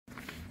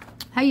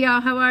Hey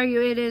y'all, how are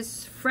you? It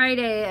is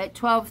Friday at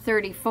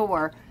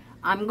 12:34.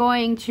 I'm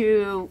going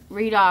to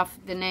read off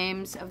the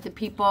names of the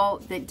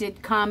people that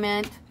did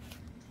comment.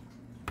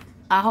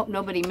 I hope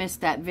nobody missed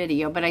that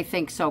video, but I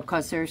think so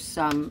because there's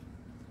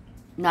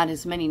not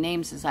as many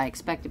names as I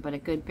expected, but a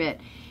good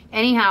bit.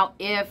 Anyhow,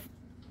 if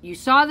you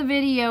saw the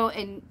video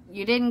and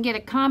you didn't get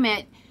a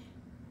comment,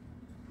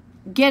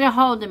 get a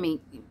hold of me.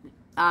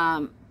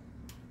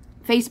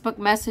 Facebook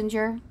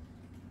Messenger,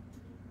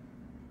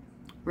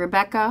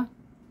 Rebecca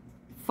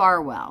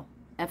Farwell,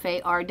 Farwell.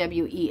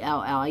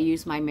 I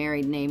use my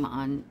married name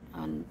on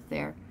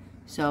there.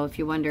 So if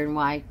you're wondering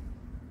why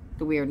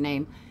the weird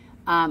name.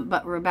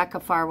 But Rebecca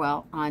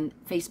Farwell on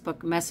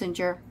Facebook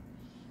Messenger.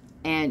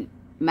 And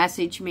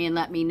message me and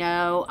let me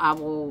know. I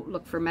will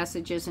look for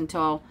messages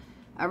until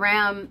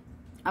around,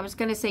 I was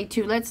going to say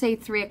 2, let's say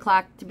 3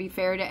 o'clock to be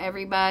fair to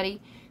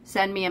everybody.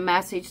 Send me a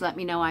message. Let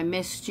me know I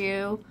missed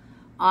you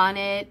on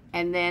it.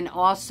 And then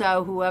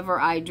also whoever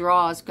I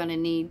draw is going to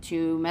need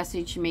to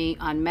message me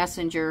on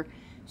Messenger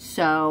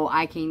so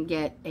I can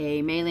get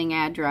a mailing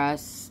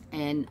address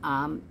and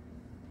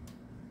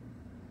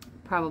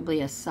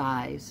probably a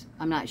size.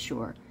 I'm not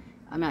sure.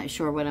 I'm not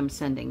sure what I'm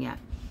sending yet.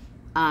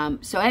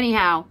 So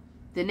anyhow,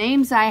 the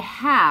names I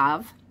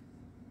have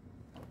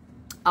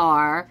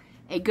are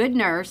A Good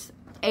Nurse,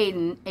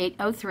 Aiden,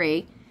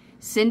 803,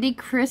 Cindy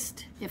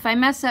Christ. If I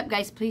mess up,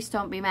 guys, please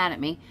don't be mad at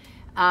me.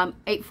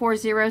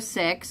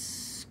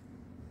 8406,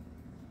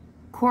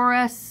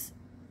 Chorus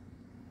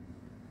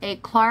A.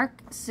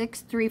 Clark,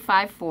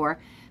 6354,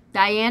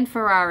 Diane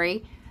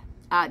Ferrari,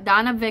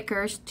 Donna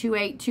Vickers,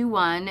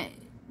 2821,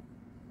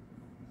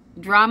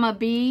 Drama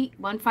B,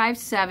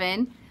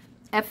 157,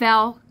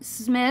 FL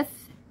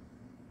Smith,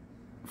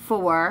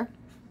 4,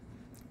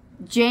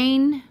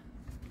 Jane,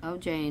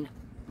 Jane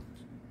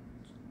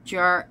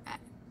J,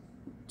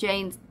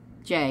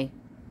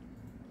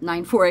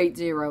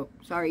 9480,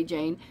 sorry,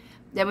 Jane.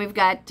 Then we've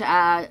got,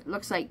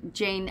 looks like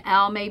Jane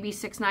L, maybe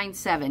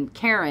 697.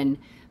 Karen,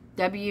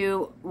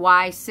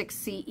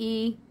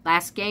 WY6CE,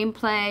 Last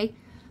Gameplay.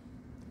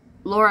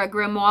 Laura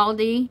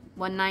Grimwaldi,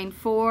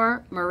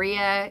 194.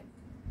 Maria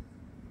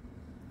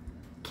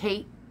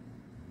K,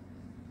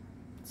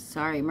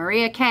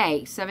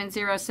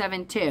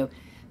 7072.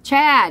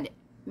 Chad,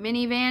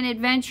 Minivan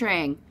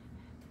Adventuring.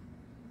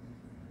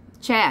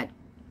 Chad,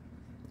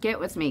 get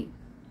with me.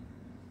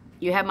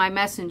 You have my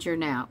messenger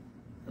now.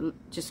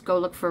 Just go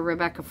look for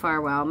Rebecca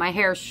Farwell. My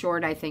hair's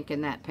short, I think,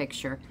 in that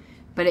picture.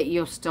 But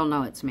you'll still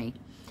know it's me.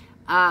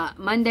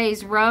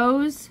 Monday's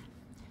Rose.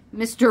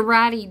 Mr.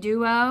 Roddy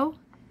Duo.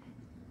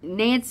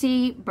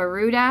 Nancy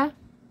Baruda.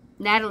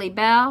 Natalie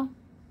Bell.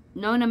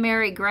 Nona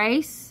Mary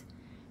Grace.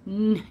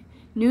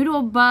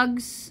 Noodle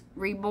Bugs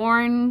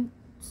Reborn.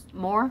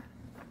 More.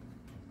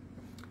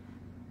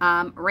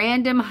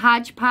 Random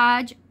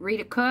Hodgepodge.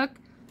 Rita Cook.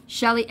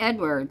 Shelly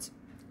Edwards.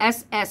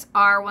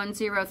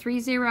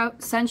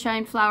 SSR1030,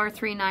 Sunshine Flower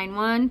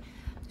 391,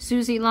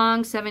 Susie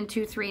Long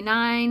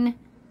 7239,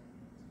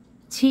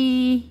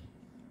 T.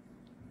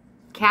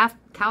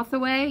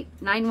 Calthaway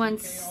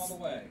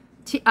 916.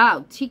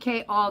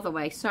 TK all the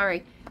way.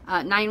 Sorry,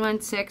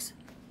 916.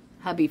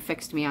 Hubby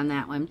fixed me on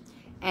that one.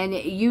 And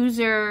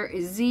user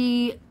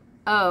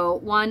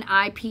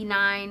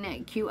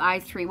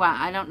ZO1IP9QI3Y.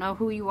 I don't know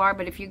who you are,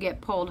 but if you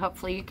get pulled,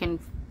 hopefully you can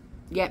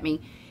get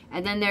me.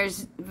 And then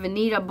there's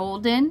Vanita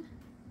Bolden.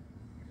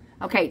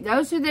 Okay,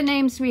 those are the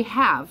names we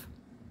have.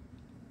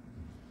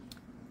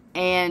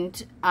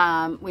 And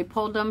we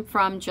pulled them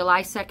from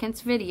July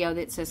 2nd's video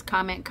that says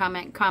comment,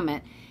 comment,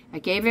 comment. I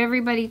gave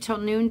everybody till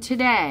noon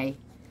today.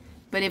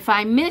 But if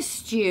I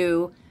missed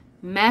you,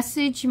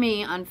 message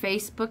me on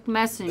Facebook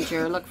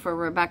Messenger. Look for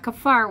Rebecca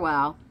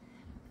Farwell.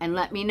 And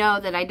let me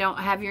know that I don't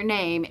have your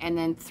name. And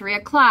then 3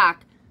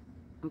 o'clock,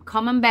 I'm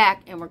coming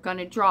back and we're going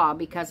to draw.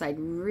 Because I'd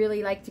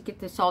really like to get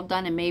this all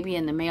done and maybe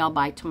in the mail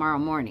by tomorrow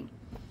morning.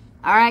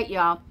 All right,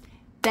 y'all.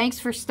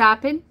 Thanks for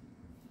stopping.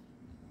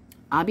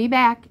 I'll be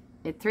back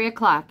at 3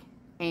 o'clock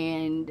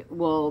and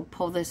we'll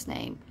pull this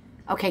name.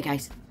 Okay,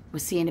 guys.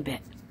 We'll see you in a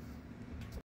bit.